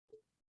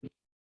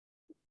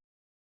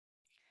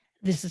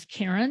This is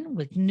Karen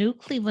with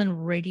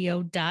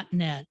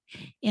newclevelandradio.net,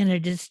 and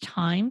it is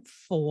time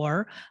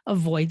for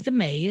Avoid the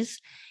Maze.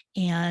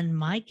 And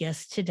my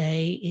guest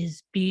today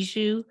is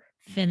Bijouee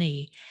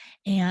Finney.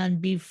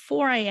 And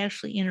before I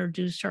actually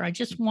introduce her, I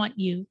just want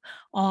you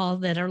all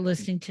that are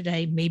listening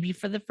today, maybe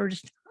for the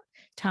first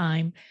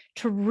time,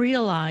 to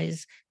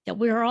realize that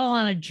we're all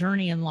on a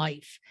journey in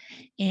life.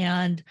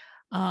 And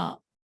I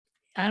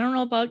don't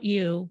know about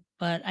you,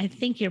 but I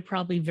think you're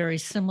probably very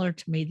similar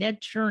to me.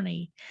 That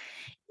journey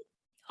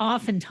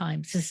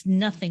oftentimes is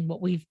nothing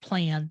what we've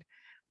planned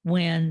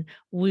when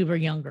we were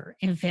younger.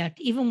 In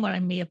fact, even what I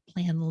may have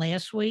planned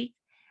last week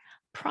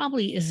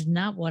probably is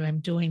not what I'm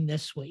doing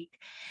this week.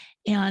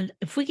 And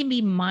if we can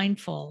be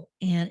mindful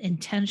and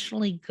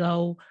intentionally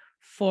go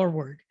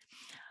forward,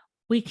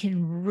 we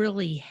can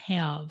really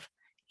have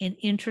an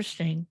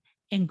interesting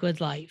and good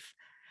life.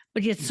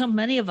 But yet, so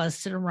many of us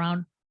sit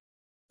around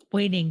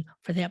waiting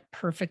for that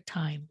perfect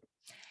time.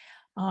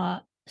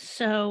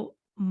 So,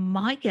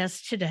 my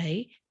guest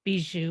today,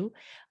 Bijou,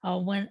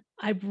 when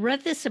I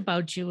read this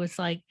about you, it's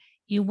like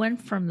you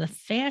went from the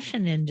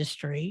fashion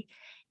industry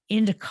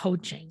into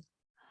coaching.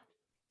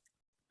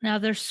 Now,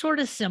 they're sort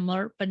of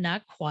similar, but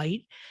not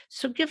quite.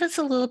 So, give us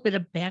a little bit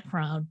of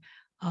background.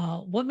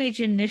 What made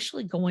you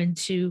initially go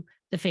into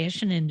the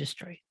fashion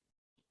industry?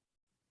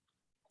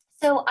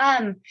 So,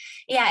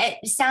 yeah,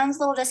 it sounds a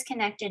little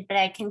disconnected, but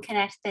I can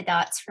connect the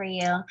dots for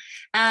you.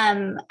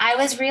 I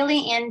was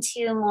really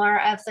into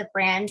more of the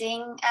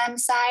branding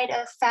side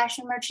of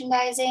fashion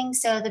merchandising.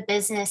 So the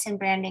business and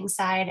branding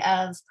side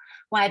of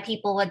why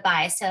people would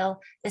buy. So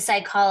the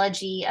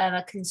psychology of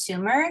a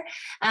consumer.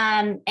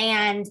 And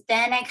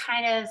then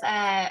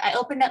I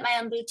opened up my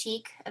own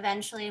boutique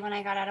eventually when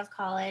I got out of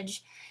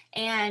college.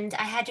 And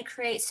I had to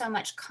create so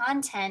much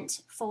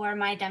content for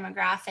my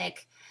demographic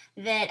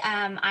that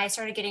I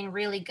started getting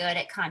really good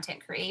at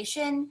content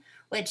creation,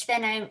 which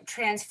then I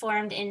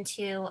transformed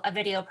into a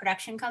video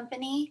production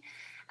company.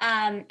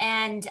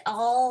 And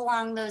all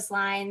along those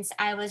lines,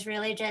 I was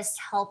really just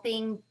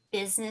helping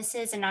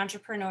businesses and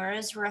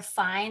entrepreneurs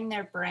refine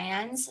their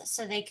brands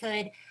so they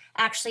could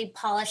actually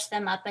polish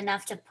them up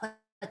enough to put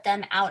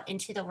them out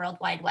into the World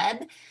Wide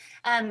Web.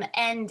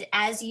 And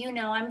as you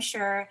know, I'm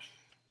sure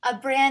a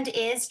brand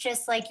is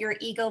just like your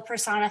ego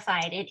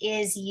personified. It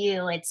is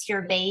you, it's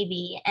your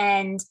baby.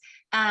 And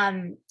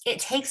it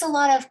takes a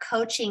lot of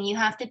coaching. You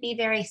have to be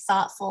very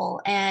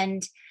thoughtful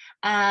and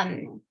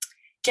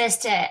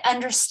just to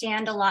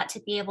understand a lot to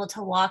be able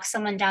to walk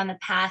someone down the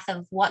path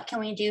of what can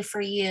we do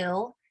for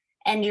you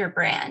and your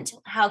brand?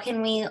 How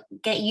can we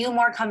get you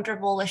more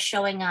comfortable with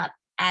showing up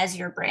as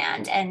your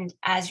brand and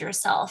as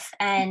yourself?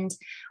 And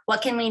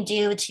what can we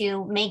do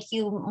to make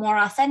you more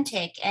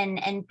authentic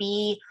and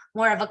be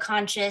more of a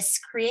conscious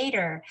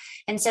creator?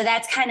 And so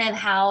that's kind of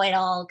how it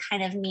all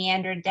kind of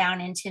meandered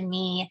down into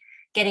me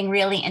getting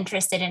really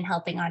interested in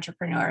helping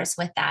entrepreneurs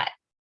with that.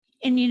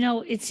 And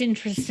it's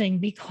interesting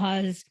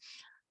because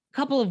a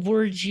couple of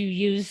words you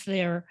used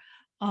there.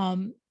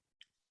 Um,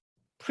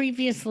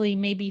 Previously,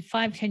 maybe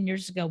 5, 10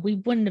 years ago, we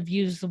wouldn't have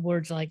used the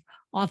words like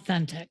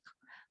authentic,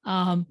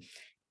 um,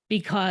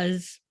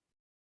 because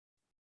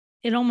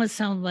it almost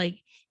sounded like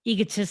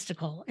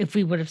egotistical if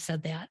we would have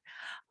said that.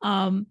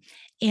 Um,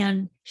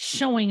 and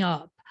showing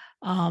up.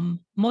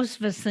 Most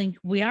of us think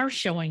we are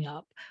showing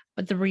up,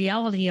 but the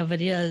reality of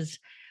it is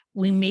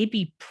we may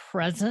be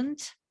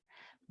present,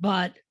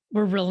 but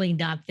we're really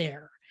not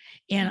there.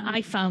 And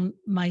I found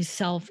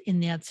myself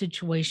in that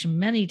situation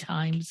many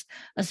times,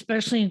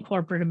 especially in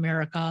corporate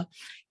America.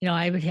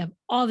 I would have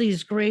all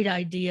these great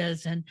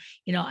ideas and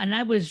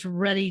I was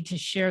ready to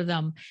share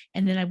them.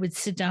 And then I would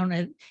sit down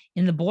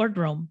in the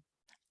boardroom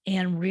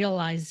and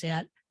realize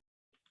that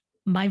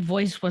my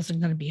voice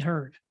wasn't going to be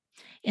heard.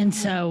 And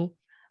so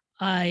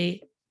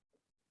I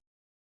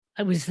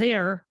I was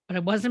there, but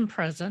I wasn't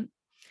present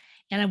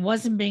and I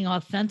wasn't being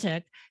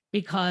authentic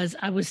because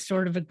I was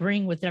sort of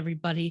agreeing with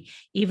everybody,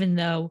 even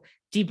though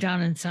deep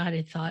down inside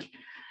I thought,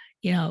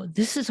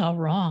 this is all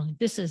wrong.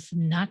 This is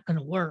not going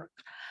to work.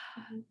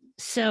 Mhm.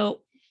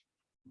 So,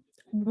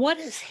 what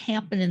has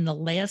happened in the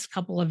last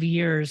couple of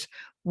years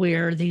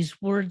where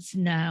these words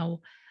now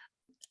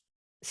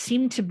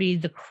seem to be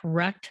the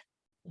correct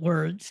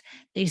words?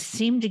 They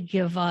seem to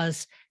give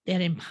us that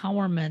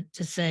empowerment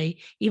to say,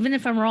 even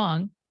if I'm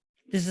wrong,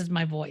 this is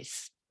my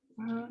voice.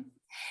 Mhm.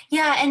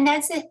 Yeah, and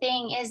that's the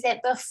thing is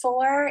that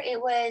before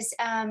it was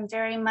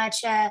very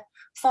much a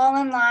fall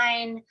in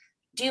line,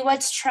 do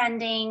what's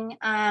trending,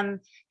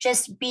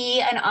 just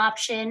be an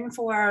option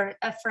for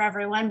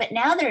everyone. But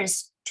now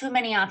there's too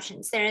many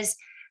options. There's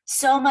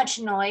so much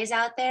noise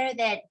out there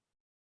that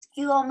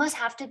you almost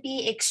have to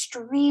be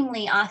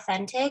extremely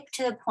authentic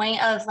to the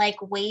point of like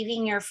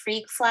waving your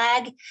freak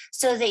flag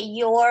so that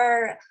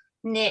your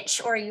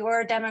niche or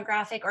your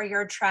demographic or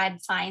your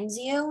tribe finds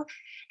you.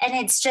 And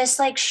it's just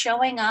like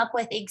showing up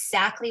with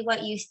exactly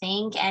what you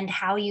think and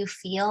how you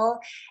feel.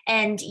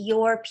 And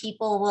your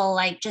people will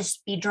like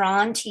just be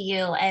drawn to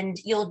you and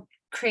you'll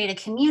create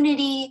a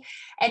community,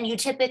 and you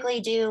typically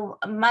do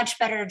a much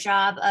better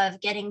job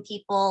of getting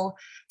people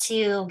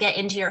to get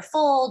into your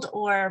fold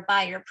or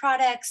buy your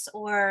products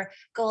or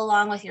go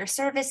along with your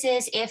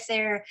services if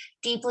they're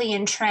deeply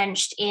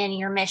entrenched in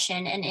your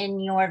mission and in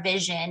your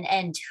vision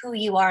and who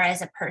you are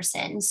as a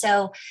person.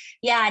 So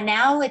yeah,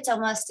 now it's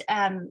almost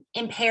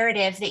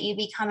imperative that you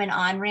become an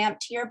on-ramp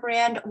to your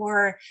brand,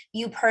 or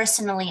you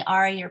personally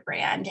are your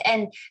brand.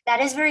 And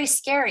that is very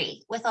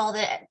scary with all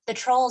the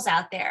trolls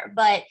out there.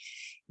 But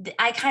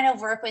I kind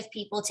of work with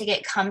people to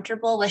get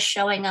comfortable with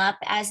showing up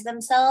as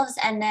themselves,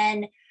 and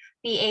then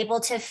be able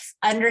to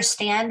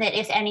understand that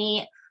if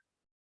any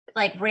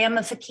like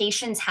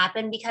ramifications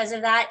happen because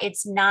of that,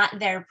 it's not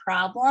their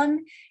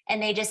problem,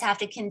 and they just have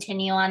to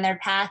continue on their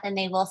path, and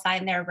they will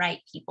find their right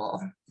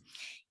people.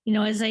 You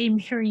know, as I'm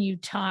hearing you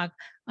talk,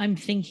 I'm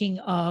thinking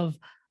of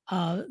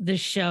the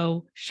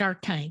show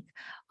Shark Tank.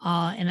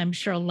 And I'm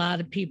sure a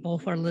lot of people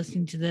who are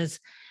listening to this,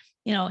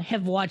 you know,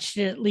 have watched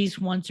it at least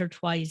once or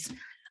twice.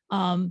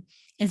 And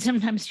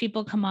sometimes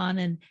people come on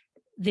and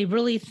they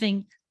really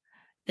think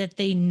that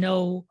they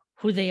know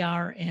who they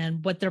are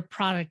and what their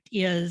product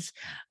is.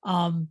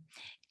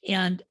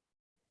 And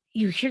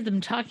you hear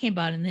them talking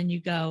about it, and then you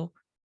go,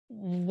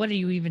 what are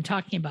you even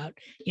talking about?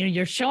 You know,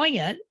 you're showing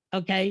it,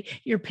 okay,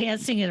 you're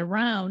passing it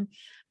around,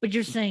 but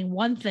you're saying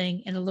one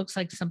thing and it looks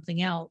like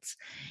something else.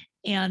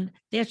 And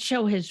that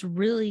show has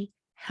really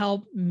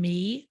helped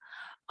me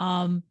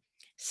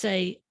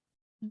say,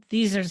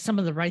 these are some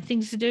of the right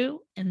things to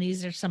do, and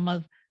these are some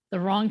of the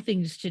wrong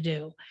things to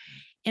do.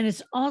 And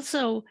it's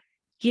also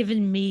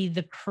given me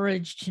the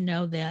courage to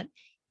know that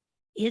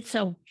it's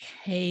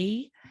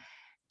okay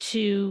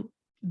to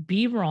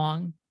be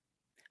wrong,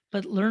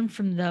 but learn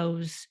from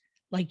those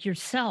like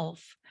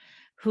yourself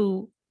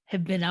who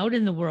have been out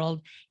in the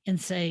world and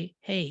say,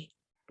 hey,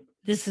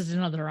 this is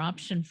another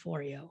option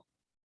for you.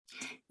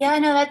 Yeah,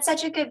 no, that's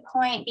such a good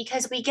point,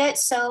 because we get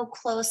so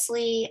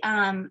closely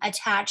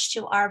attached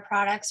to our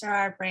products or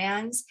our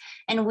brands,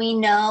 and we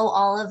know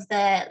all of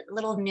the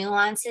little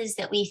nuances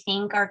that we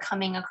think are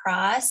coming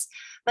across.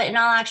 But in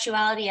all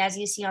actuality, as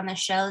you see on the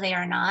show, they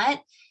are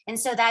not. And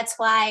so that's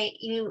why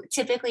you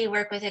typically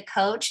work with a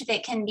coach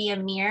that can be a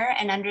mirror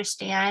and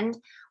understand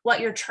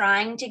what you're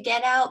trying to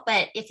get out,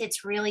 but if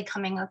it's really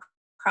coming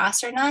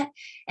across or not.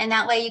 And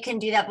that way you can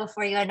do that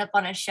before you end up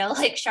on a show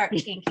like Shark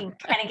Tank and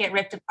kind of get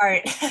ripped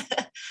apart.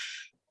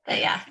 But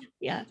yeah.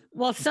 Yeah.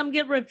 Well, some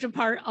get ripped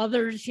apart,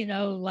 others, you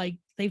know, like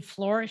they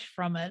flourish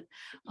from it.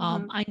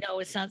 I know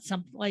it's not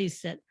some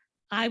place that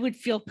I would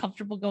feel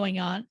comfortable going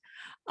on.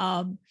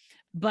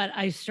 But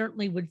I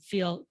certainly would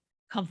feel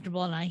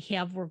comfortable, and I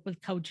have worked with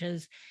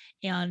coaches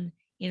and,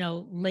 you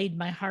know, laid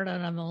my heart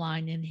out on the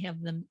line and have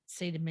them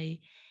say to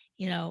me,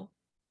 you know,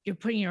 you're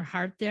putting your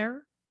heart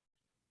there.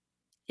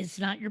 It's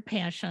not your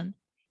passion.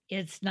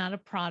 It's not a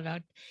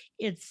product.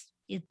 It's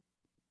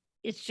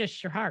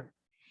just your heart.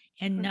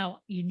 And now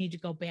you need to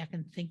go back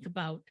and think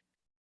about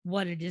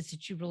what it is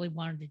that you really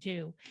wanted to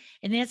do.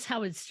 And that's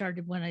how it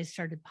started when I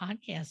started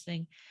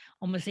podcasting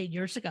almost 8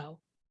 years ago.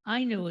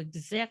 I knew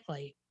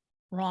exactly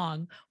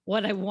wrong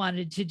what I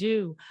wanted to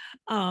do.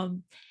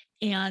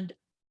 And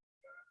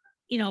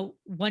you know,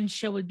 one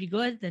show would be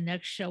good, the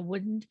next show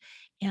wouldn't.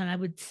 And I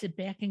would sit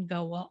back and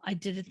go, well, I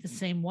did it the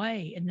same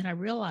way. And then I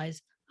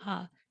realized,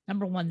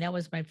 number one, that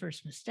was my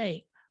first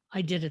mistake.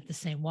 I did it the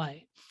same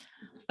way.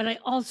 But I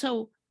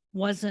also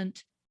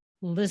wasn't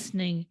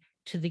listening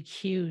to the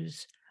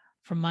cues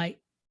from my,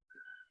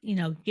 you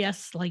know,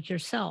 guests like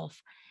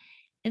yourself.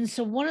 And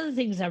so one of the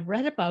things I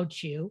read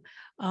about you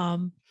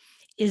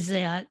is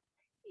that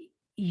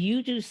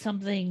you do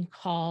something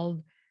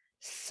called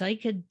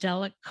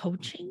psychedelic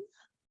coaching.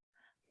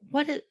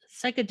 What is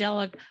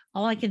psychedelic?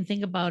 All I can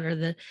think about are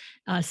the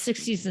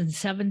 60s and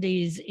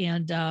 70s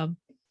and,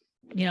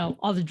 you know,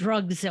 all the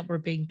drugs that were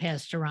being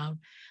passed around.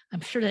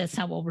 I'm sure that's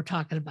not what we're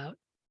talking about.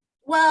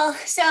 Well,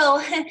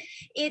 so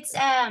it's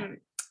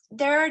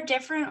there are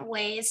different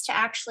ways to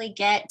actually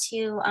get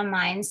to a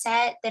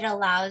mindset that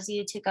allows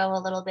you to go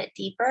a little bit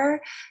deeper.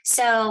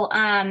 So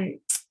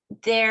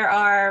there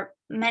are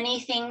many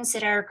things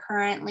that are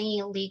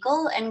currently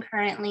legal and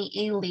currently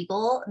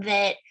illegal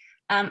that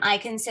I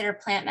consider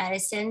plant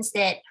medicines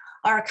that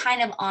are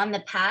kind of on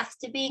the path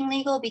to being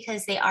legal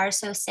because they are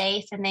so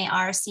safe and they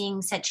are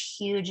seeing such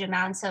huge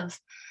amounts of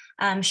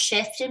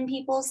shift in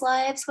people's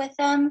lives with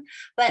them.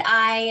 But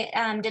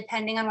I,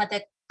 depending on what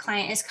the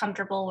client is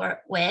comfortable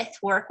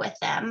work with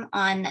them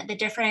on the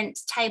different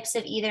types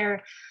of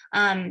either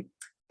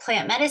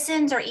plant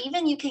medicines, or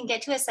even you can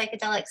get to a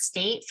psychedelic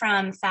state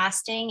from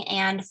fasting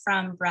and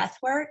from breath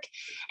work.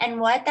 And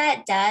what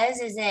that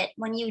does is that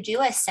when you do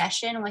a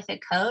session with a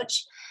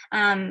coach,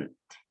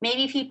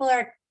 maybe people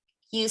are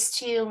used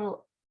to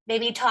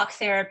maybe talk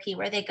therapy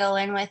where they go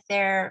in with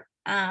their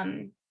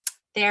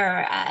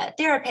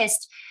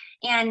therapist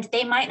And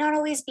they might not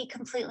always be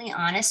completely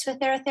honest with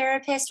their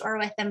therapist or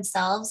with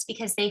themselves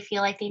because they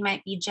feel like they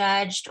might be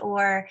judged,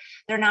 or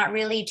they're not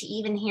really to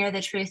even hear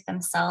the truth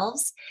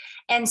themselves.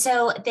 And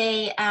so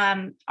they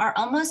are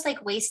almost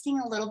like wasting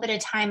a little bit of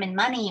time and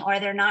money, or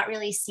they're not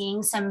really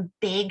seeing some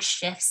big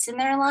shifts in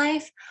their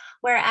life.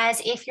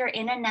 Whereas if you're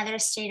in another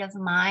state of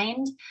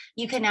mind,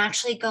 you can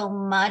actually go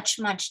much,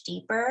 much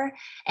deeper.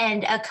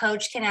 And a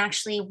coach can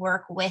actually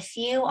work with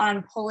you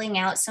on pulling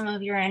out some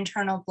of your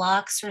internal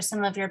blocks or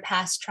some of your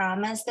past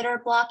traumas that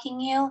are blocking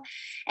you.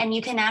 And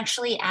you can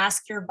actually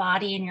ask your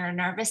body and your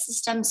nervous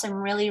system some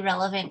really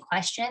relevant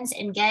questions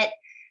and get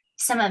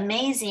some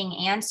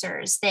amazing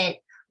answers that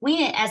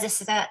we as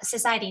a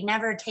society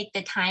never take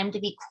the time to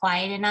be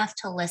quiet enough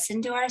to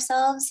listen to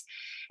ourselves.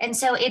 And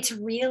so it's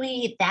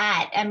really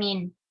that. I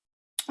mean,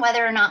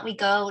 whether or not we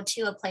go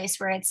to a place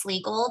where it's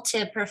legal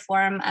to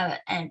perform a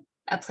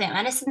plant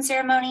medicine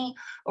ceremony,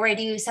 or I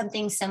do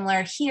something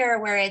similar here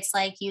where it's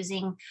like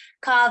using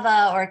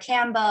kava or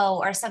kambo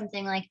or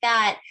something like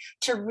that,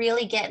 to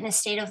really get in a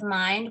state of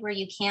mind where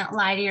you can't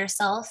lie to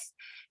yourself.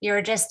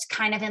 You're just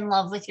kind of in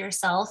love with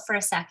yourself for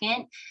a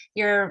second.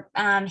 You're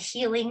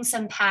healing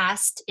some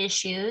past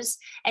issues,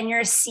 and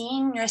you're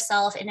seeing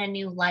yourself in a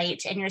new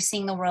light, and you're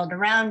seeing the world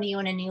around you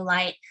in a new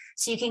light.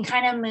 So you can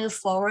kind of move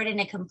forward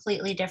in a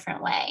completely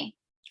different way.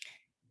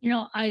 You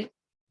know, I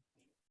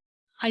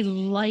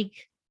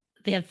like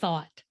that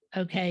thought,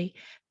 okay?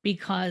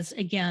 Because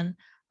again,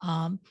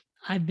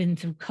 I've been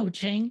through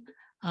coaching,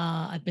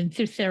 I've been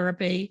through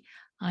therapy.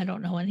 I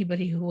don't know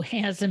anybody who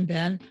hasn't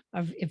been,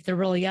 or if they're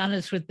really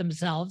honest with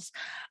themselves.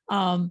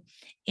 And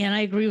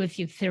I agree with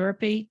you,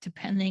 therapy,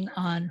 depending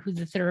on who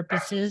the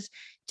therapist is,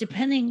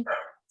 depending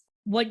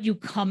what you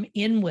come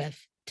in with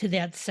to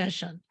that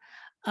session.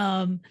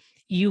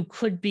 You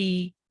could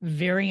be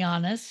very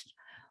honest,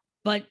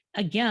 but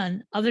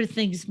again, other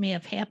things may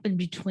have happened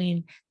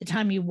between the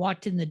time you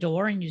walked in the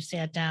door and you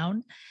sat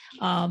down,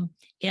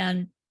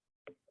 and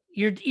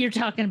you're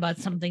talking about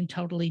something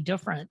totally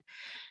different.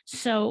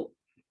 So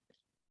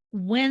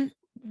when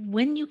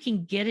you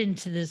can get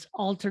into this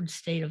altered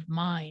state of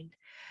mind,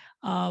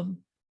 um,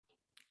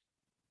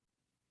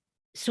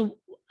 so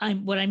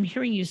what I'm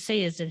hearing you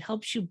say is it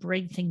helps you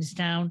break things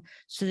down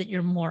so that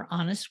you're more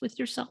honest with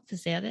yourself.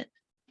 Is that it?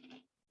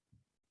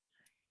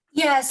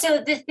 Yeah.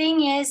 So the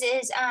thing is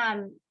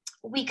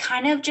we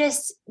kind of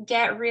just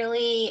get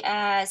really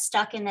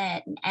stuck in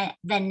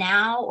the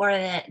now, or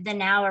the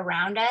now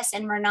around us,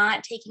 and we're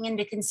not taking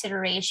into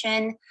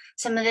consideration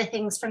some of the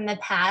things from the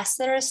past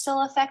that are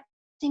still affecting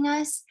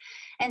us.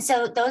 And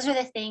so those are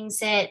the things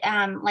that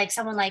like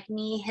someone like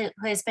me who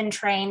has been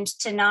trained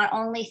to not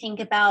only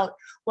think about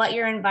what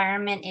your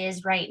environment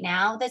is right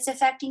now that's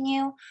affecting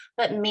you,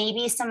 but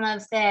maybe some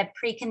of the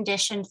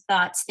preconditioned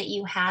thoughts that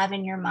you have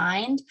in your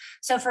mind.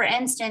 So for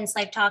instance,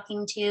 like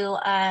talking to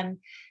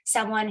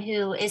someone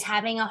who is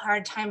having a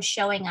hard time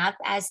showing up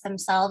as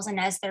themselves and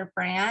as their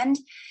brand,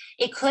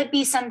 it could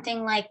be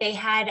something like they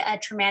had a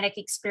traumatic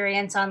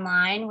experience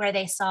online where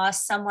they saw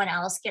someone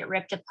else get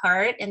ripped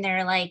apart and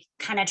they're like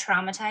kind of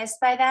traumatized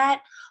by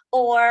that.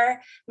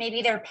 Or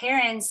maybe their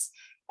parents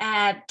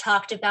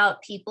talked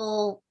about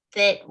people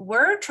that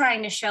were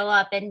trying to show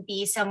up and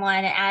be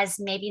someone as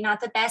maybe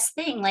not the best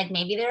thing, like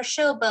maybe they're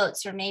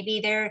showboats, or maybe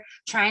they're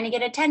trying to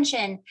get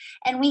attention.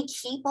 And we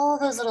keep all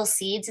those little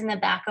seeds in the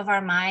back of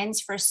our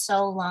minds for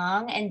so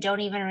long and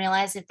don't even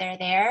realize that they're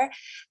there,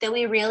 that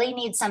we really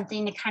need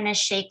something to kind of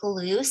shake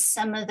loose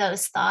some of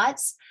those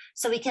thoughts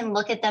so we can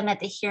look at them at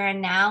the here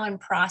and now and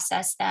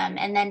process them,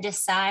 and then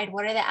decide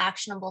what are the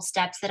actionable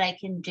steps that I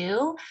can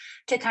do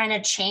to kind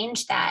of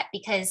change that.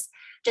 Because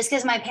just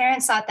because my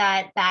parents thought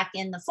that back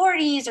in the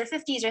 40s or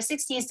 50s or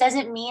 60s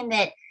doesn't mean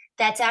that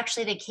that's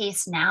actually the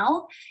case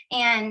now.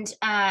 And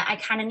I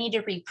kind of need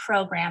to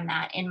reprogram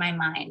that in my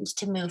mind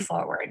to move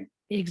forward.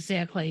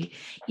 Exactly.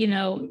 You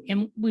know,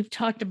 and we've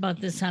talked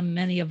about this on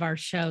many of our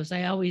shows.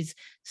 I always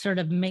sort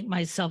of make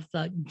myself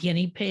the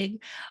guinea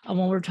pig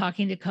when we're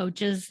talking to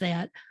coaches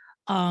that,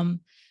 um,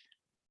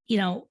 you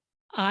know,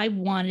 I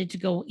wanted to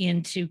go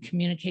into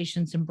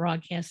communications and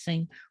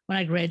broadcasting when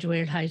I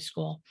graduated high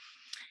school.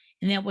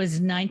 And that was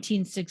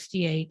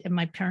 1968. And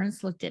my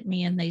parents looked at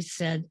me and they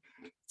said,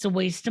 it's a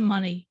waste of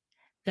money.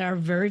 There are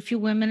very few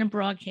women in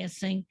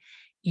broadcasting.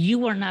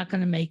 You are not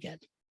going to make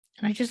it.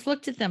 And I just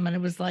looked at them and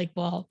it was like,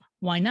 well,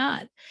 why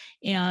not?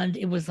 And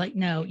it was like,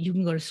 no, you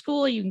can go to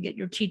school, you can get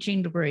your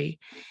teaching degree.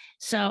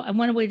 So I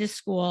went away to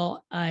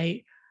school.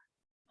 I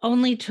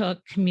only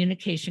took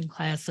communication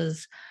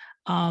classes.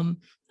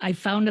 I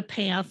found a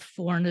path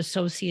for an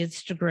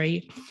associate's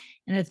degree.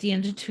 And at the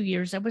end of 2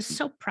 years, I was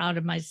so proud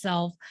of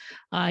myself.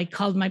 I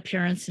called my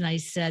parents and I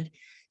said,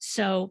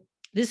 so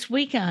this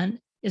weekend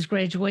is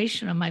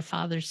graduation. And my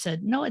father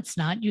said, no, it's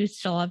not. You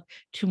still have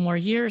 2 more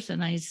years.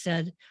 And I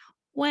said,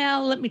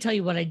 well, let me tell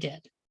you what I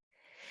did.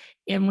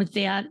 And with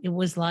that, it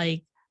was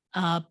like,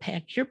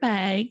 pack your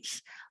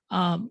bags.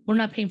 We're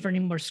not paying for any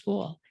more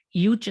school.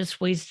 You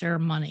just wasted our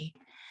money.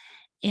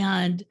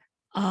 And,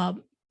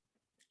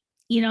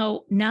 you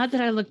know, now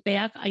that I look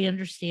back, I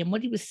understand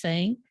what he was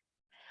saying.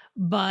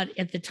 But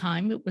at the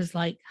time, it was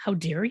like, how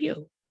dare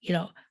you? You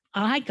know,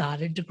 I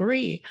got a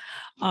degree.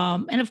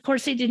 And of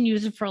course, I didn't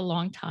use it for a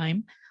long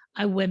time.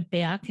 I went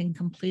back and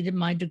completed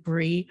my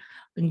degree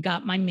and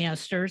got my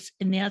master's.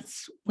 And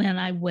that's when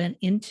I went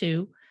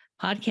into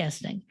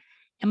podcasting.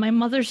 And my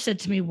mother said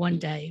to me one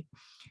day,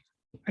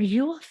 "Are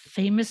you a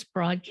famous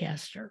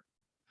broadcaster?"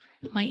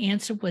 My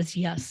answer was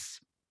yes.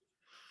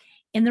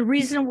 And the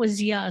reason it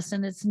was yes,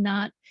 and it's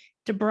not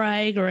to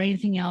brag or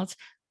anything else,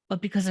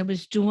 but because I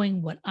was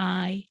doing what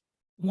I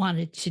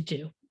wanted to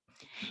do.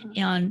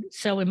 And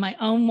so in my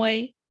own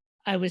way,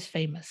 I was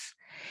famous.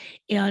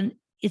 And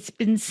it's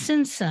been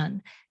since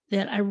then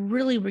that I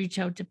really reach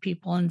out to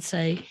people and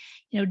say,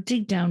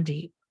 dig down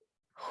deep.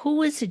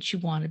 Who is it you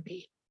want to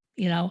be?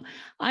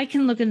 I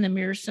can look in the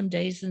mirror some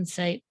days and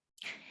say,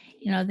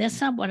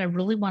 that's not what I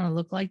really want to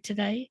look like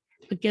today.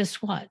 But guess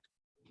what?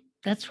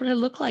 That's what I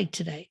look like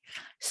today.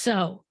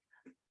 So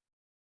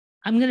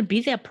I'm going to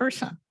be that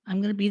person. I'm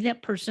going to be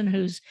that person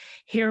whose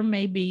hair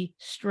may be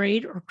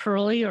straight or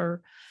curly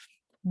or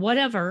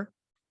whatever,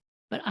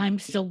 but I'm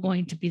still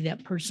going to be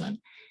that person.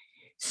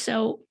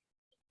 So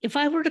if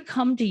I were to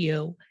come to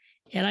you,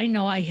 and I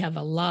know I have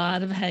a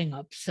lot of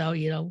hangups, so,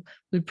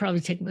 we'd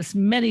probably take us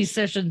many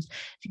sessions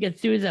to get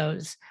through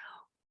those.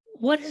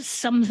 What is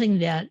something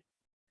that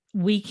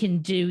we can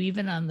do,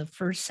 even on the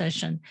first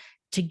session,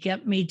 to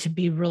get me to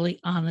be really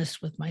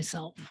honest with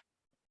myself?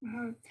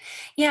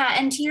 Yeah,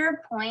 and to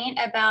your point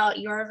about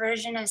your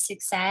version of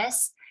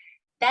success,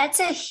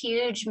 that's a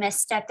huge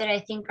misstep that I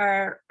think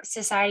our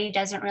society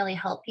doesn't really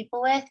help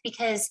people with,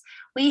 because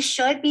we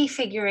should be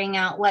figuring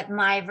out what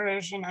my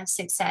version of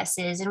success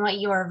is and what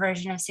your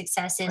version of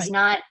success is, Right.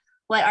 not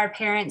what our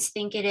parents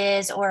think it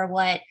is or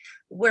what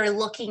we're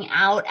looking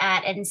out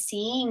at and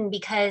seeing,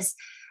 because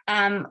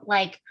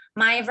like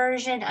my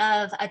version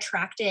of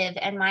attractive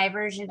and my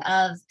version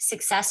of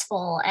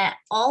successful,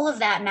 all of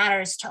that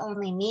matters to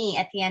only me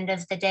at the end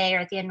of the day or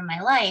at the end of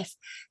my life.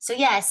 So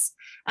yes,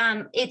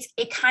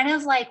 it kind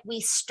of like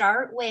we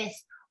start with,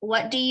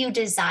 what do you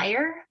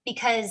desire?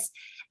 Because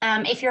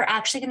if you're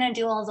actually going to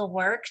do all the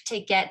work to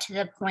get to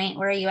the point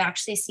where you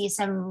actually see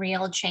some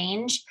real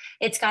change,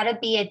 it's got to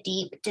be a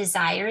deep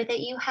desire that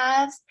you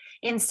have,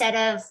 instead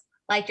of,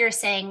 like you're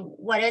saying,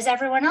 what does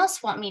everyone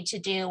else want me to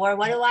do? Or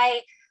what do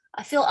I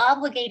feel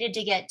obligated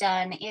to get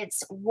done?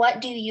 It's, what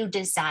do you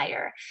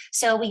desire?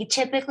 So we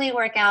typically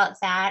work out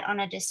that on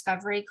a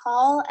discovery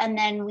call, and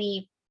then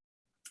we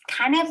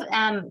kind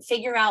of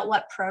figure out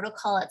what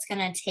protocol it's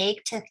going to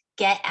take to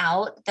get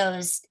out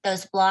those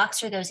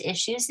blocks or those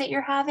issues that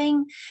you're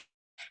having.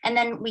 And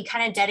then we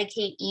kind of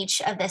dedicate each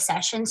of the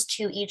sessions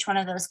to each one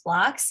of those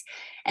blocks.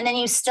 And then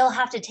you still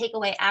have to take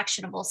away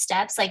actionable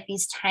steps, like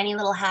these tiny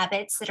little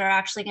habits that are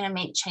actually going to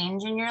make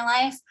change in your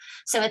life.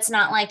 So it's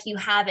not like you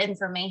have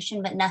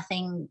information but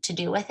nothing to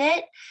do with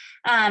it.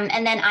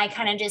 And then I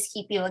kind of just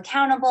keep you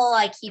accountable.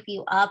 I keep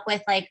you up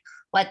with like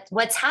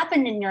what's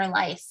happened in your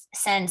life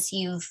since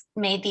you've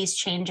made these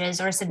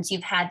changes or since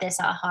you've had this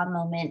aha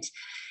moment.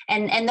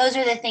 And those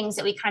are the things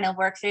that we kind of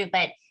work through.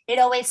 But it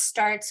always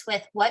starts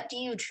with, what do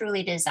you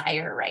truly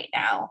desire right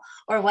now?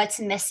 Or what's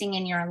missing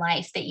in your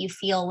life that you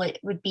feel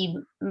would be,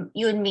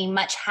 you would be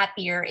much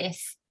happier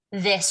if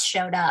this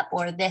showed up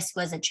or this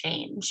was a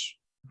change.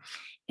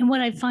 And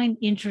what I find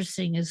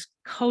interesting is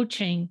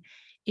coaching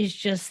is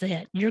just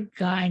that you're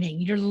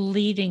guiding, you're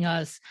leading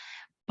us,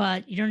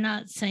 but you're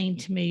not saying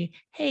to me,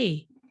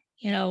 hey,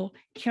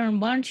 Karen,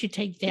 why don't you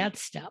take that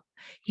step?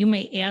 You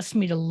may ask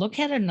me to look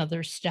at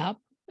another step.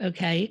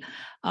 Okay.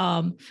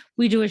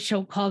 We do a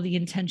show called The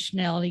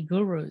Intentionality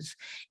Gurus,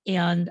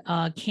 and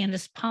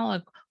Candace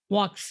Pollock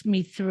walks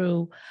me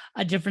through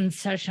a different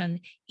session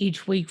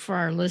each week for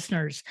our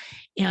listeners.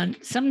 And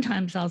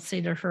sometimes I'll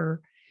say to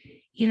her,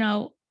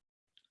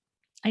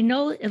 I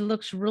know it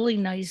looks really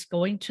nice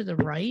going to the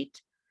right,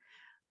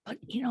 but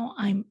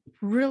I'm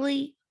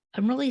really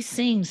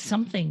seeing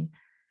something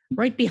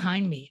right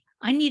behind me.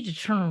 I need to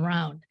turn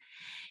around.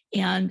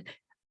 And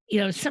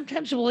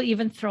sometimes we'll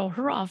even throw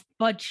her off,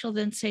 but she'll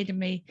then say to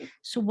me,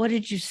 so what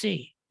did you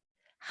see?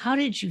 How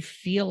did you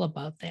feel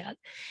about that?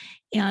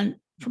 And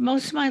for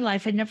most of my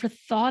life, I never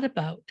thought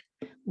about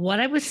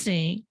what I was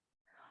seeing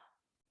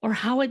or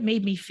how it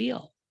made me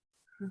feel.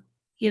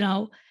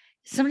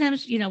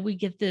 Sometimes, we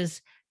get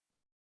this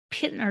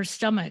pit in our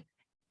stomach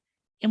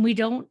and we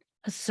don't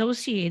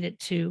associate it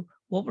to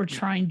what we're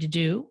trying to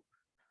do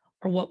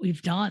or what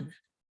we've done.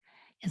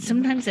 And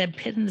sometimes that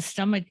pit in the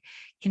stomach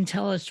can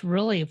tell us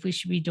really if we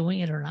should be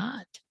doing it or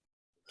not.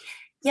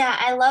 Yeah,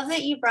 I love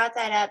that you brought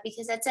that up,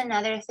 because that's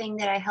another thing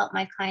that I help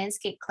my clients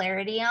get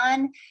clarity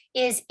on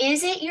is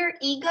it your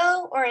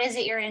ego or is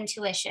it your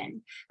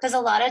intuition? Because a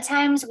lot of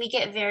times we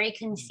get very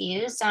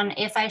confused on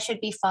if I should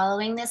be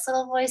following this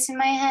little voice in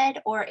my head,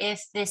 or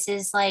if this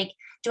is like,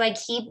 do I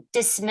keep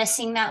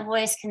dismissing that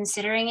voice,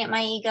 considering it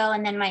my ego,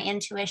 and then my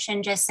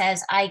intuition just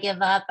says, I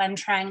give up, I'm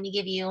trying to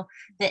give you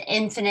the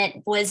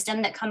infinite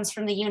wisdom that comes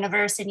from the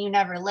universe and you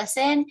never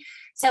listen.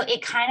 So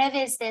it kind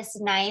of is this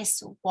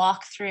nice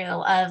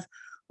walkthrough of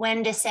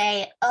when to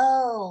say,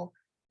 oh,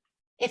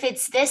 if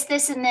it's this,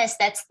 this, and this,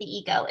 that's the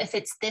ego. If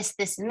it's this,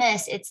 this, and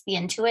this, it's the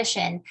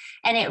intuition.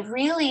 And it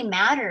really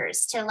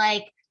matters to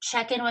like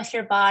check in with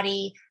your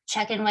body,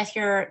 check in with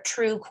your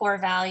true core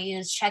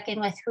values, check in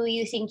with who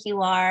you think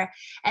you are,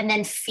 and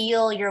then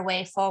feel your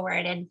way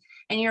forward. And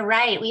you're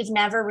right, we've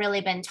never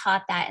really been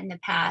taught that in the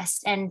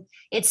past. And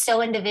it's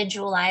so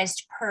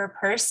individualized per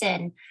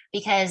person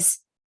because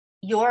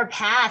your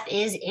path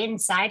is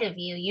inside of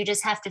you. You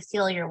just have to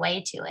feel your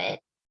way to it.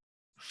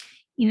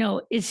 You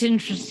know, it's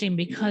interesting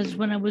because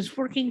when I was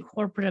working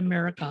corporate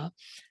America,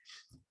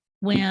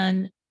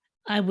 when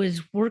I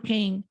was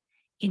working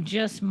in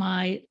just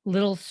my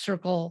little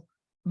circle,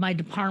 my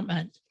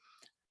department,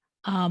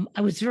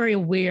 I was very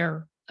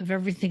aware of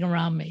everything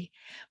around me.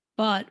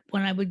 But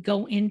when I would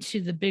go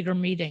into the bigger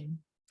meeting,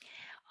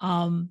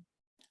 I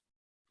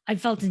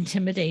felt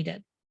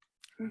intimidated.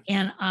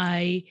 And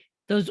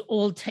those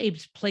old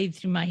tapes played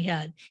through my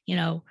head. You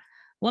know,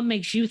 what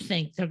makes you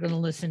think they're going to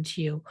listen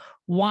to you?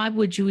 Why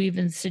would you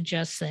even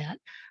suggest that?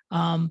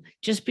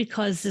 Just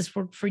because this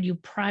worked for you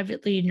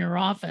privately in your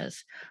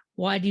office,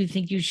 why do you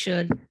think you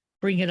should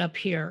bring it up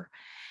here?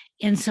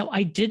 And so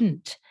I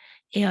didn't.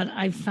 And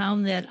I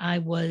found that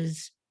I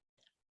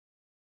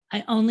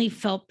only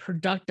felt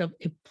productive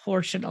a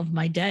portion of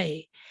my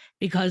day,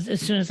 because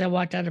as soon as I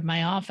walked out of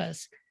my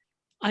office,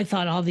 I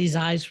thought all these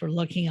eyes were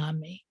looking on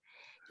me.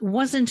 It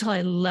wasn't until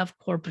I left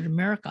corporate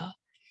America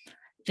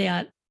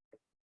that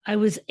I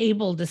was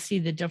able to see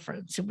the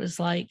difference. It was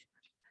like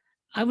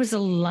I was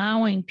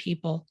allowing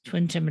people to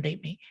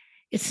intimidate me.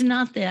 It's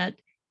not that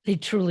they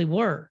truly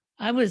were.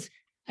 I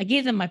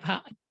gave them my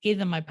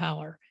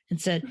power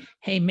and said,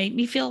 hey, make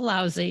me feel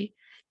lousy.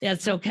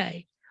 That's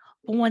okay.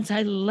 But once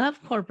I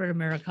left corporate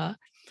America,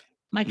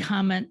 my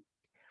comment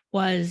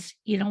was,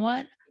 you know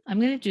what?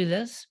 I'm going to do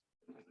this.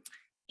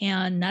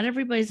 And not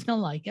everybody's going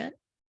to like it.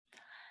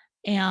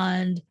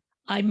 And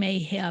I may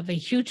have a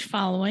huge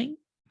following.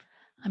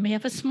 I may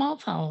have a small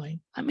following.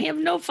 I may have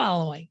no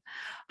following.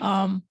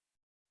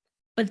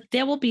 But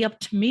that will be up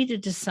to me to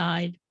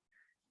decide,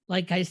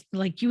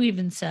 like you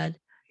even said,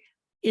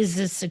 is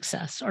this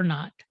success or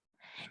not?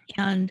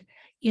 And,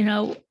 you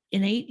know,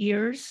 in 8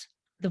 years,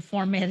 the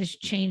format has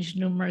changed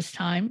numerous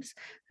times.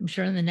 I'm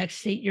sure in the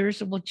next 8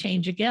 years, it will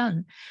change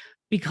again,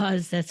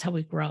 because that's how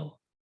we grow.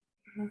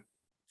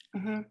 Mm-hmm.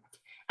 Mm-hmm.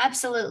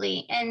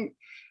 Absolutely. And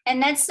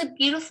that's the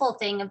beautiful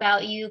thing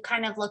about you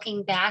kind of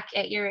looking back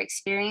at your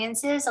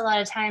experiences. A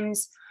lot of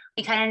times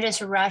we kind of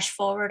just rush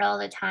forward all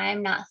the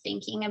time, not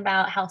thinking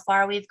about how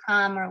far we've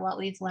come or what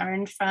we've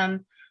learned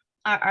from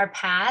our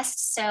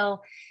past.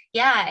 So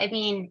yeah, I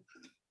mean,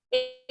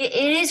 it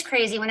is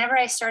crazy. Whenever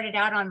I started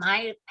out on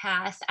my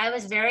path, I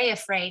was very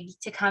afraid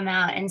to come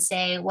out and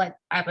say what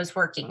I was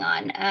working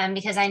on,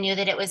 because I knew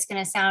that it was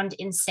going to sound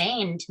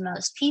insane to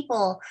most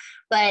people.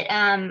 But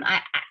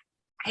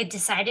I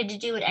decided to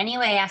do it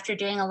anyway after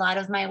doing a lot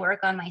of my work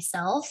on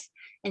myself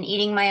and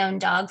eating my own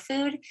dog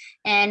food.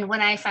 And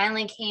when I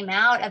finally came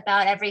out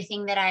about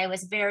everything that I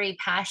was very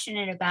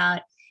passionate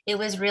about, it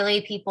was really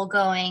people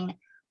going,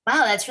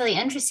 wow, that's really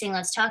interesting.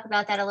 Let's talk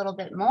about that a little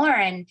bit more.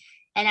 And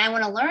I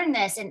want to learn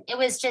this. And it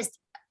was just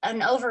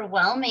an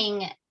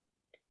overwhelming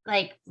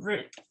like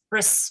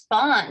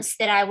response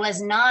that I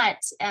was not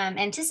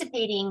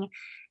anticipating.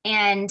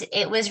 And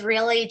it was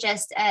really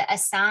just a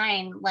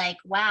sign like,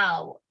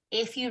 wow,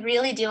 if you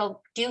really do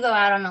go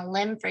out on a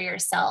limb for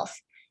yourself,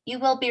 you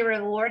will be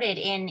rewarded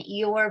in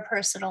your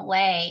personal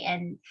way.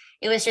 And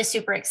it was just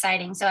super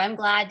exciting. So I'm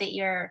glad that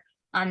you're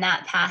on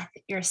that path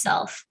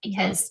yourself,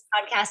 because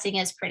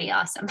podcasting is pretty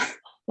awesome.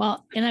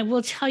 Well, and I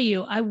will tell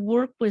you, I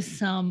work with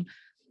some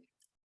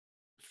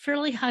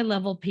fairly high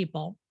level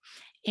people,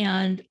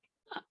 and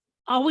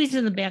always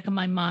in the back of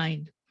my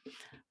mind,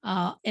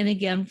 and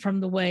again, from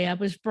the way I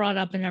was brought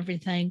up and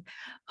everything,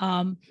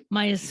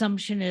 my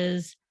assumption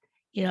is,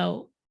 you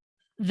know,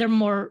 they're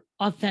more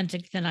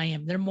authentic than I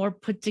am. They're more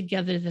put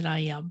together than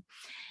I am.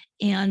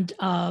 And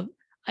I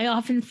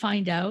often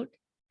find out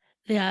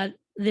that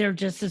they're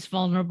just as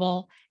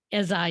vulnerable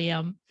as I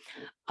am.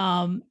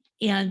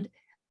 And,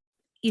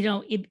 you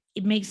know, it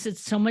makes it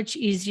so much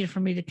easier for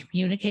me to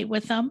communicate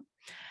with them,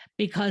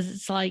 because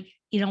it's like,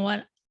 you know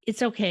what,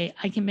 it's okay.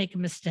 I can make a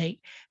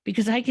mistake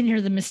because I can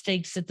hear the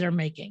mistakes that they're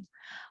making.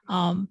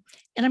 And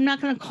I'm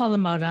not going to call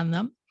them out on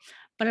them,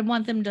 but I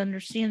want them to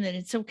understand that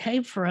it's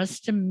okay for us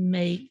to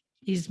make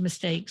these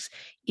mistakes,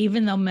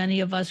 even though many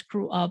of us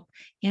grew up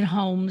in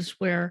homes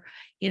where,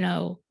 you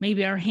know,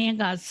 maybe our hand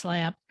got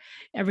slapped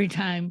every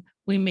time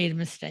we made a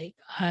mistake.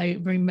 I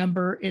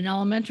remember in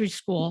elementary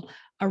school,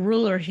 a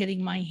ruler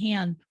hitting my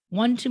hand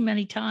one too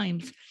many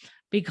times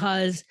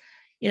because,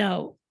 you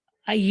know,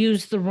 I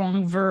used the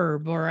wrong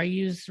verb or I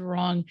used the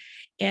wrong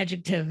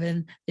adjective,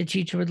 and the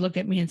teacher would look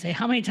at me and say,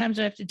 how many times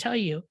do I have to tell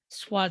you?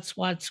 SWAT,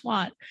 SWAT,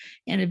 SWAT.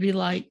 And it'd be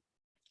like,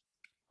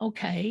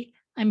 okay,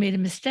 I made a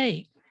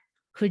mistake.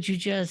 Could you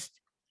just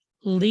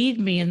lead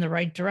me in the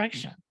right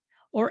direction?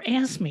 Or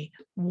ask me,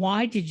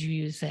 why did you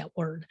use that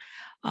word?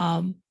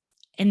 And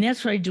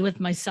that's what I do with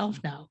myself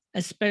now,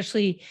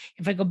 especially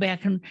if I go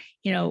back and,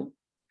 you know,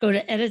 go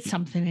to edit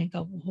something and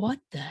go, what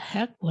the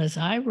heck was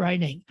I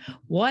writing?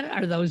 What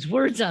are those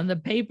words on the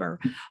paper?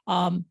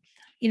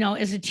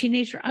 As a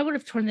teenager, I would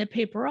have torn that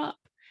paper up.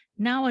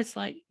 Now it's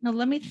like, no,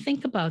 let me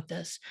think about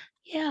this.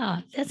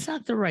 Yeah, that's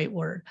not the right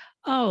word.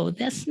 Oh,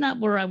 that's not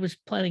where I was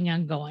planning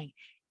on going.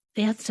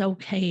 That's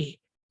okay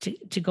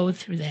to go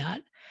through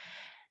that.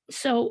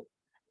 So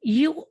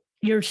you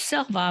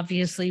yourself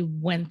obviously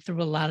went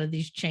through a lot of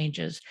these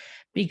changes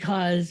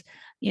because,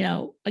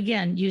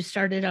 again, you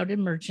started out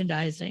in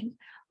merchandising,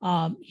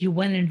 you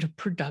went into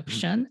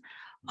production.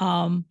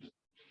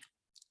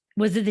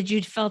 Was it that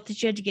you felt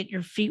that you had to get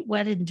your feet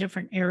wet in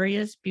different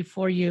areas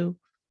before you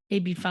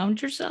maybe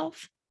found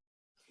yourself?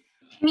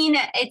 I mean,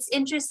 it's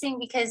interesting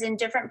because in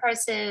different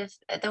parts of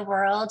the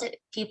world,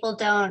 people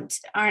aren't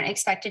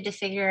expected to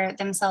figure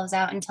themselves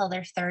out until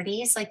their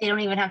 30s. Like they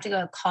don't even have to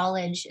go to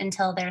college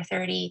until they're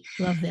 30.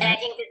 Love And I that.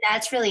 think that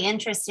that's really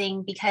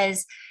interesting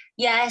because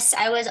yes,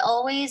 I was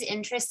always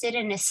interested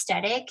in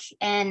aesthetic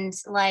and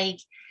like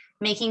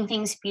making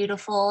things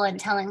beautiful and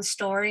telling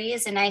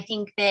stories. And I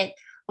think that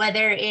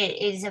whether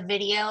it is a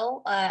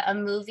video, a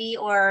movie,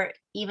 or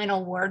even a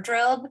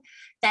wardrobe,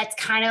 that's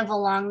kind of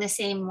along the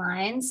same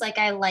lines. Like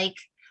I like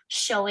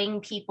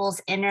showing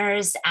people's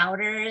inners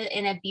outer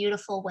in a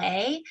beautiful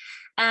way.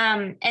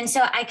 And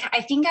so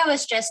I think I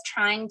was just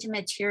trying to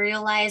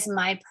materialize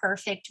my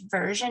perfect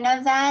version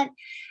of that.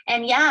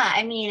 And yeah,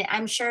 I mean,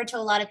 I'm sure to a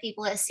lot of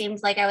people, it seemed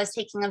like I was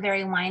taking a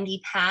very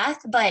windy path,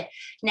 but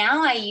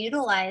now I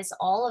utilize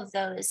all of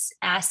those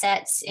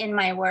assets in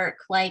my work.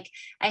 Like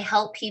I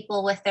help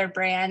people with their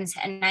brands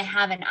and I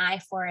have an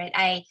eye for it.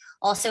 I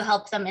also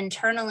help them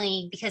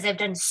internally because I've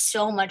done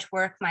so much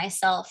work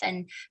myself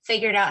and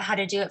figured out how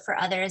to do it for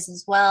others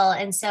as well.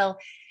 And so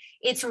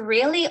it's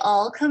really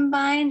all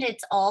combined.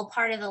 It's all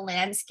part of the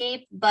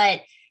landscape,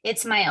 but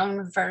it's my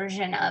own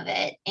version of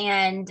it.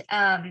 And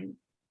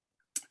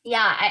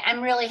yeah,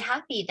 I'm really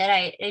happy that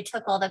I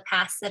took all the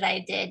paths that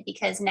I did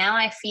because now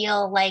I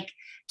feel like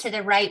to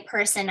the right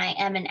person, I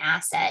am an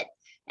asset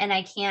and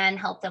I can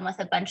help them with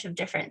a bunch of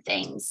different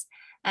things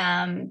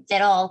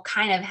that all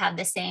kind of have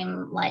the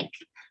same like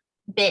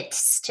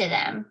bits to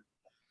them.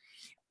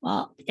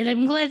 Well, and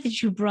I'm glad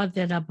that you brought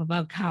that up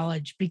about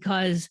college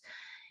because,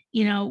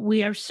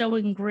 we are so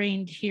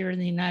ingrained here in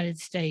the United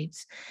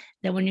States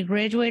that when you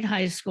graduate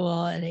high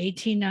school at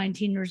 18,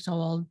 19 years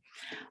old,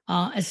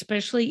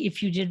 especially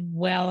if you did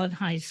well in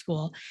high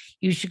school,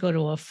 you should go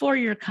to a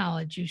 4-year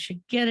college. You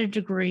should get a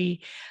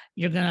degree.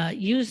 You're going to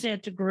use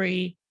that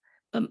degree.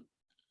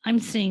 I'm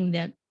seeing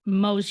that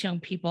most young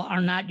people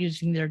are not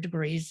using their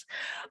degrees.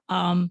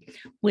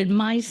 When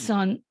my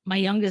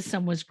youngest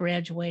son was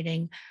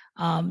graduating,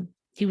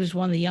 he was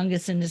one of the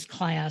youngest in his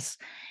class,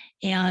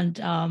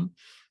 and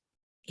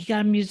he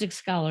got a music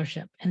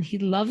scholarship, and he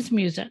loves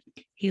music.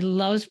 He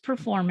loves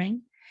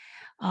performing.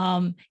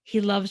 He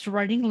loves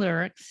writing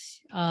lyrics.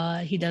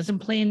 He doesn't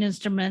play an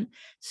instrument,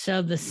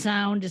 so the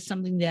sound is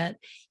something that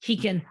he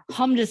can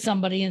hum to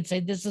somebody and say,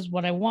 "This is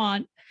what I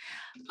want."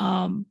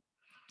 But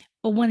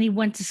when he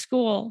went to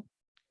school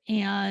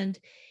and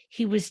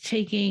he was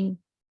taking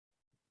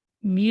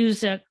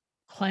music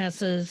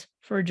classes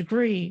for a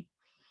degree,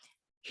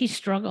 he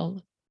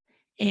struggled.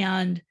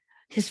 And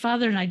his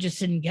father and I just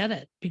didn't get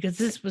it because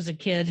this was a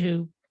kid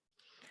who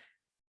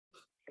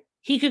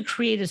he could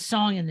create a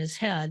song in his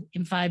head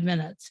in 5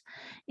 minutes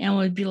and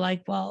would be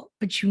like, well,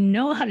 but you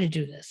know how to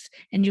do this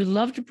and you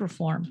love to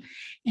perform.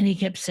 And he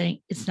kept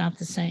saying, it's not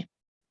the same.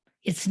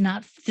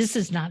 This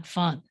is not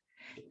fun.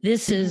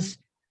 This is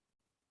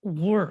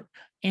work.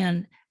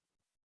 And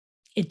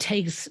it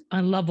takes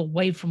my love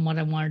away from what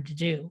I wanted to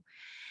do.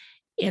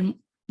 And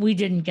we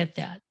didn't get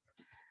that.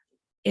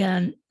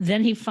 And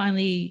then he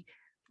finally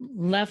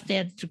left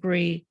that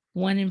degree,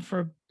 went in for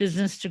a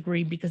business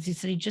degree because he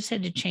said he just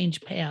had to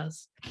change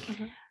paths.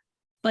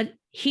 But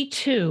he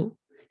too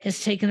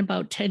has taken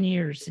about 10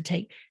 years to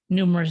take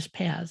numerous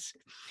paths.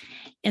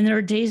 And there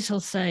are days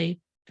he'll say,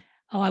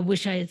 oh, I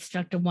wish I had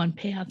stuck to one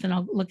path. And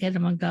I'll look at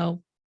him and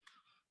go,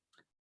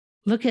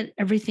 look at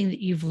everything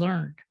that you've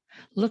learned.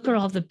 Look at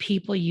all the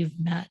people you've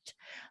met.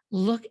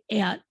 Look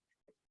at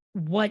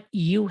what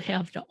you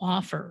have to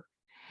offer.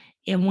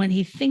 And when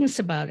he thinks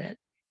about it,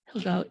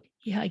 he'll go,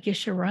 yeah, I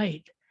guess you're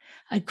right.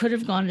 I could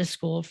have gone to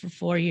school for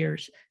 4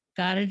 years,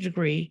 got a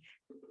degree,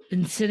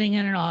 been sitting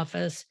in an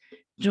office,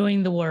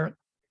 doing the work,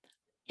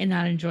 and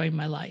not enjoying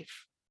my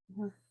life.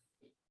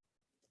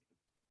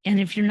 And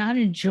if you're not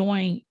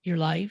enjoying your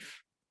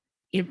life,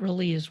 it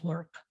really is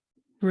work,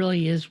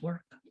 really is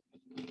work.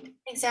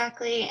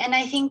 Exactly. And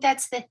I think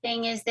that's the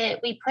thing is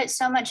that we put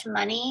so much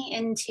money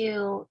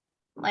into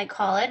like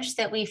college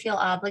that we feel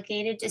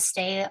obligated to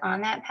stay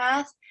on that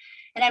path.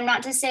 And I'm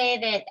not to say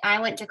that I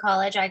went to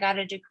college, I got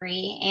a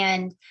degree,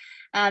 and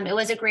it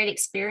was a great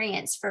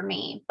experience for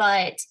me.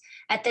 But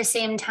at the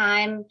same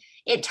time,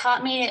 it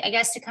taught me, I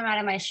guess, to come out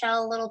of my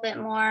shell a little bit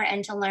more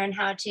and to learn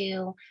how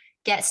to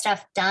get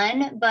stuff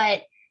done.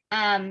 But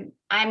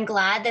I'm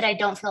glad that I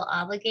don't feel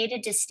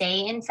obligated to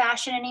stay in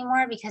fashion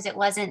anymore because it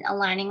wasn't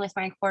aligning with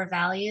my core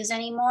values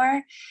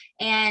anymore.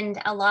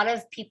 And a lot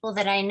of people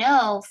that I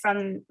know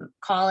from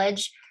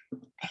college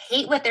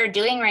hate what they're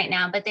doing right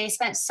now, but they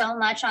spent so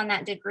much on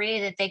that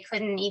degree that they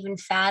couldn't even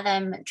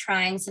fathom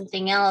trying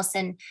something else.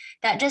 And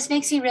that just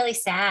makes me really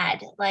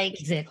sad. Like,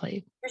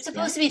 Exactly. you're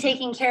supposed to be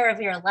taking care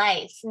of your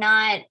life,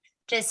 not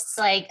just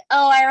like,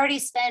 oh, I already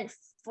spent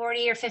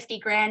 40 or 50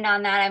 grand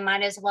on that. I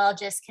might as well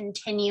just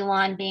continue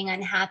on being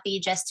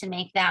unhappy just to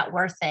make that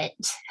worth it.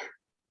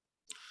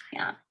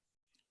 Yeah.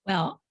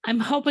 Well, I'm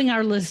hoping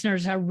our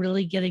listeners are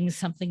really getting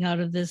something out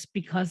of this,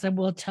 because I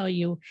will tell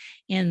you,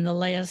 in the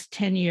last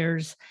 10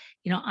 years,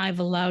 I've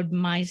allowed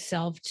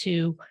myself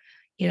to,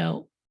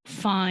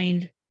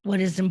 find what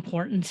is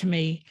important to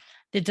me.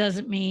 That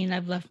doesn't mean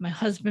I've left my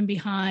husband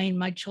behind,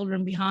 my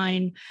children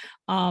behind,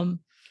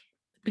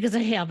 because I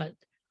haven't.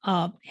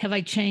 Have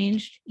I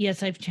changed?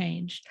 Yes, I've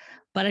changed,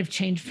 but I've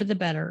changed for the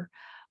better.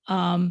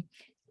 Um,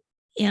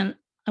 and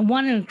I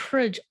want to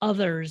encourage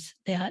others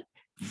that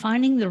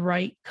finding the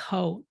right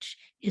coach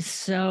is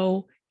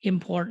so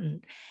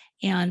important.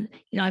 And,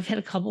 I've had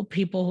a couple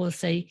people who will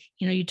say,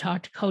 you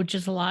talk to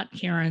coaches a lot,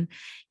 Karen,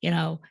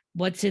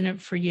 what's in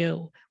it for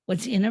you?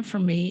 What's in it for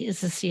me is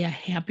to see a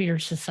happier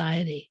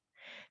society.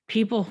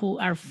 People who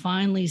are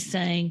finally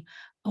saying,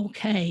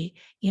 okay,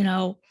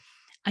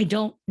 I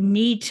don't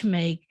need to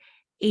make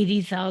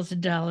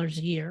 $80,000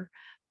 a year,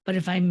 but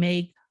if I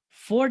make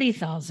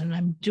 40,000,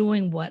 I'm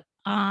doing what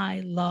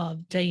I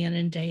love day in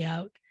and day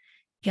out.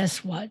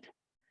 Guess what?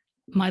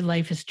 My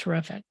life is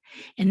terrific.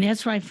 And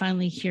that's what I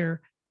finally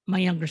hear my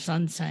younger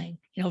son saying.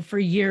 For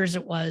years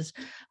it was,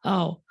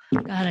 oh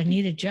God, I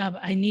need a job.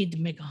 I need to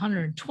make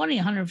 $120,000,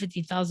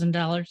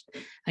 $150,000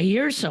 a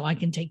year so I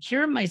can take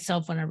care of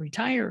myself when I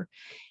retire.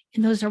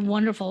 And those are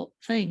wonderful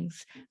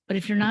things. But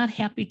if you're not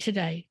happy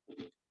today,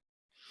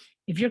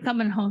 if you're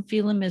coming home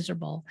feeling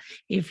miserable,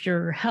 if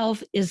your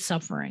health is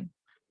suffering,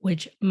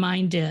 which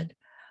mine did,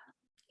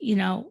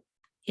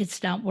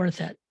 it's not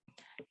worth it.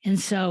 And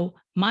so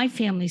my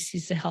family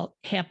sees a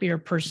happier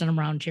person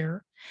around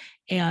here,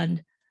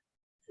 and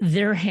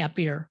they're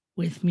happier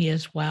with me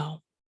as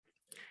well.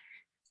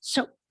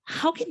 So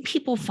how can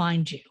people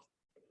find you?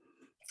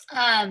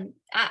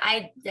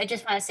 I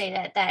just want to say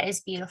that that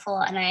is beautiful,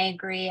 and I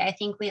agree. I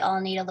think we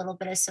all need a little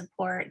bit of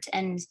support.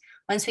 And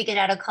once we get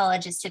out of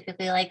college, it's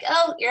typically like,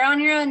 oh, you're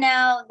on your own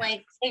now,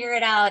 like figure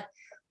it out.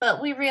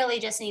 But we really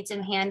just need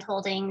some hand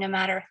holding, no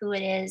matter who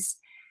it is.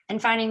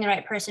 And finding the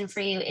right person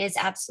for you is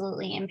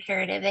absolutely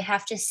imperative. They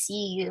have to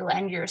see you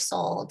and your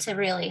soul to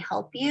really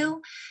help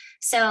you.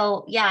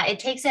 So yeah, it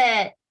takes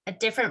a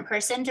different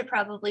person to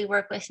probably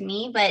work with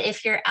me. But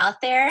if you're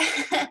out there,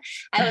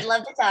 I would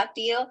love to talk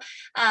to you.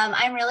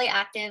 I'm really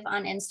active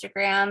on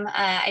Instagram.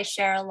 I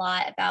share a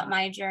lot about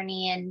my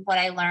journey and what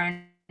I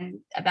learned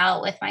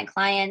about with my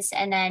clients.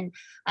 And then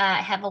I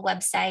have a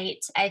website.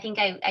 I think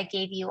I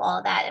gave you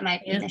all that. It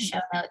might be in the show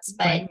notes,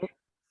 but Right.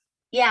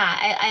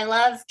 yeah, I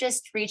love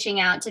just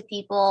reaching out to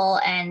people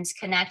and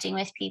connecting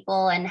with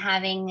people and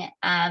having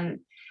an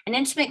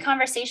intimate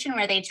conversation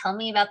where they tell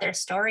me about their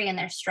story and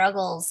their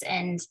struggles.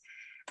 And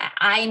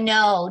I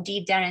know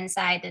deep down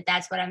inside that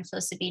that's what I'm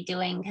supposed to be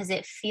doing, because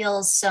it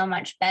feels so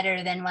much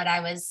better than what I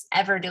was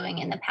ever doing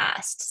in the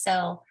past.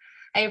 So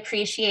I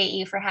appreciate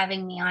you for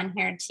having me on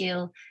here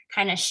to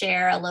kind of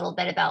share a little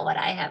bit about what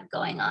I have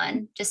going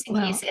on, just in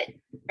case it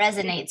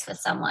resonates with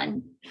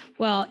someone.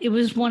 Well, it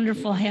was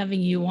wonderful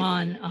having you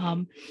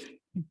on.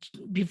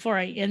 Before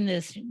I end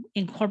this,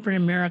 in corporate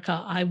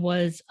America, I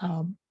was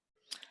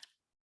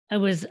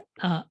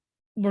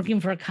working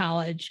for a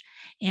college,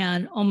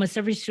 and almost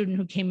every student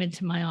who came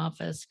into my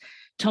office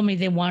told me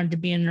they wanted to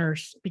be a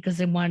nurse because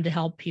they wanted to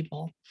help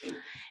people.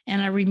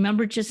 And I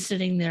remember just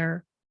sitting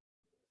there,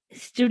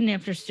 student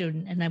after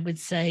student, and I would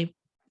say,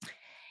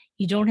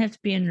 you don't have to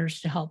be a nurse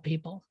to help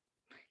people.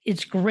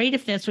 It's great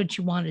if that's what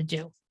you want to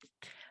do,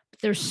 but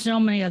there's so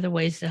many other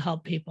ways to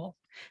help people.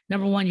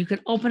 Number one, you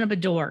could open up a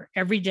door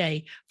every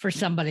day for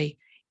somebody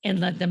and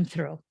let them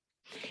through.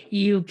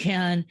 You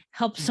can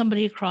help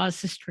somebody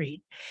across the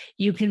street.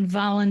 You can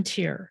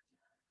volunteer,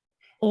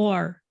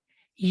 or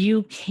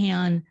you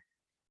can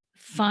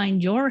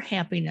find your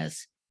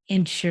happiness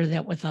and share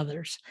that with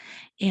others.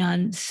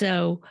 And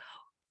so,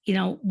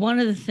 one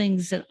of the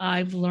things that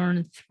I've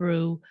learned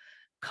through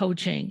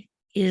coaching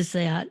is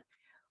that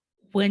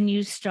when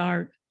you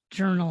start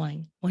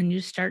journaling, when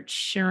you start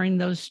sharing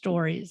those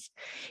stories,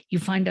 you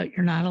find out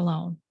you're not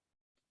alone.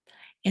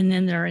 And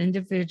then there are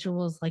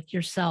individuals like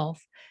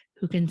yourself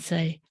who can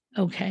say,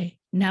 okay,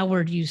 now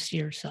where do you see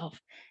yourself?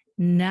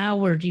 Now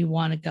where do you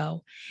want to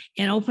go?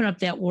 And open up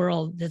that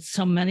world that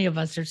so many of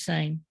us are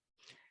saying,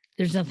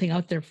 there's nothing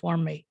out there for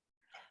me.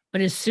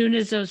 But as soon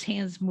as those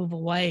hands move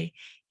away,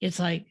 it's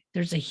like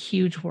there's a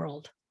huge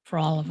world for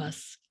all of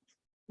us.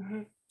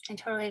 Mm-hmm. I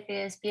totally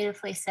agree. It was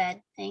beautifully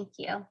said. Thank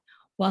you.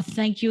 Well,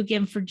 thank you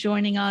again for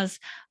joining us.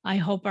 I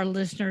hope our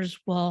listeners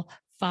will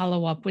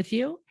follow up with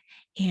you,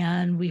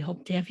 and we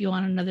hope to have you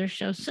on another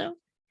show soon.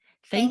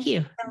 Thank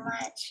you so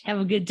much. Have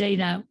a good day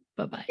now.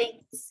 Bye-bye.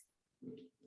 Thanks.